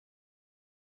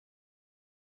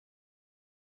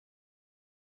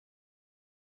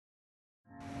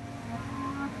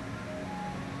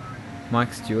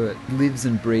Mike Stewart lives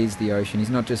and breathes the ocean. He's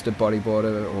not just a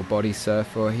bodyboarder or body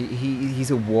surfer,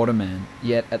 he's a waterman.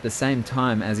 Yet at the same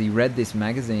time, as he read this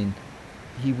magazine,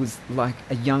 he was like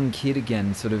a young kid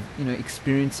again, sort of, you know,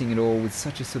 experiencing it all with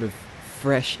such a sort of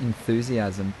fresh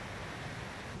enthusiasm.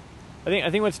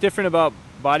 I think what's different about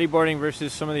bodyboarding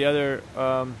versus some of the other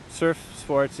surf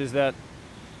sports is that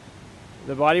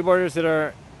the bodyboarders that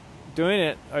are doing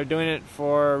it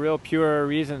for real pure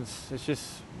reasons. It's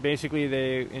just basically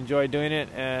they enjoy doing it,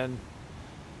 and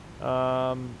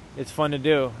it's fun to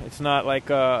do. It's not like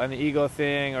an ego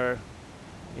thing, or,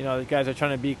 you know, the guys are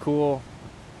trying to be cool.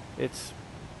 It's,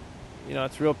 you know,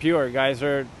 it's real pure. Guys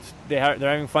they're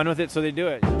having fun with it, so they do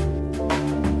it.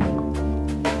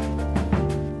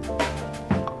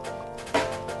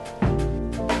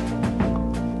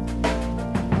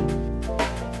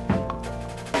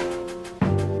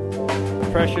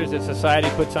 Pressures that society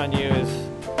puts on you is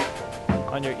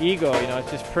on your ego. You know,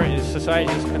 it's just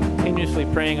society just continuously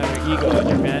preying on your ego and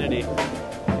your vanity,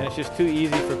 and it's just too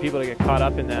easy for people to get caught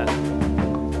up in that.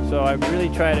 So I really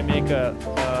try to make a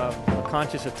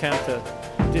conscious attempt to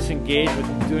disengage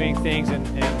with doing things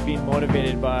and being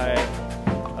motivated by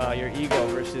your ego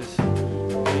versus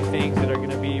doing things that are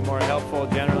going to be more helpful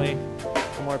generally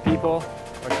to more people,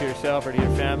 or to yourself, or to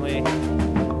your family.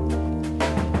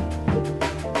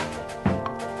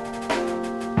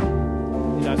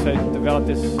 So I developed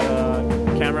this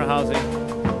camera housing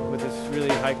with this really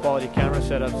high quality camera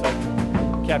setup, so I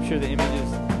can capture the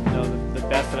images, you know, the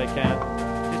best that I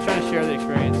can. Just trying to share the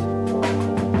experience.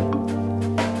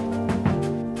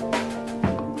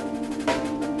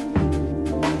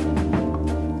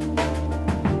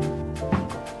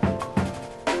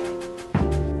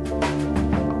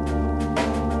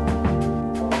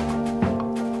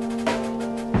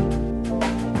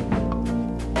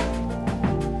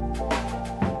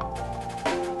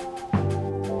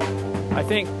 I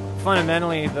think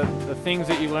fundamentally the things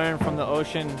that you learn from the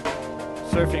ocean,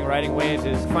 surfing, riding waves,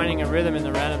 is finding a rhythm in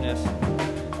the randomness.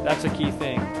 That's a key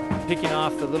thing. Picking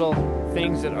off the little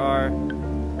things that are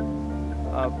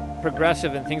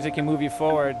progressive and things that can move you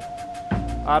forward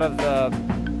out of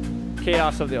the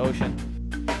chaos of the ocean.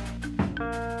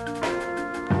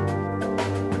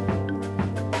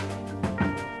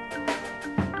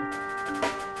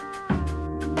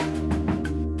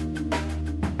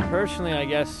 Personally, I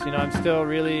guess, you know, I'm still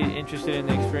really interested in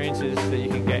the experiences that you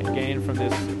can gain from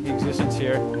this existence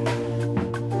here.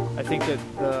 I think that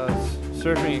the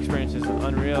surfing experience is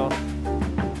unreal,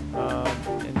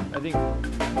 and I think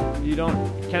you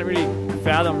can't really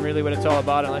fathom really what it's all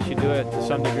about unless you do it to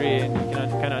some degree, and you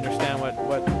can kind of understand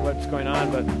what's going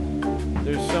on. But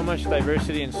there's so much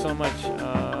diversity and so much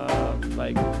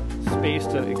like space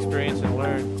to experience and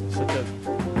learn. Such a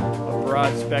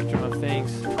broad spectrum of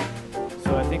things.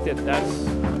 So I think that's,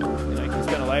 you know, you can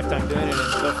spend a lifetime doing it,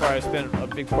 and so far I've spent a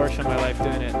big portion of my life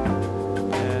doing it,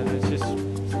 and it's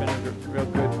been a real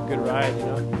good ride, you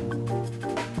know.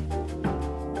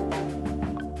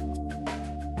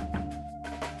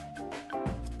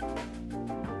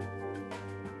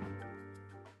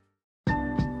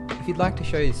 If you'd like to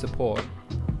show your support,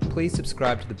 please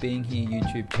subscribe to the Being Here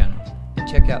YouTube channel and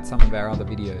check out some of our other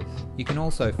videos. You can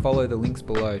also follow the links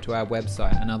below to our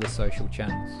website and other social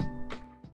channels.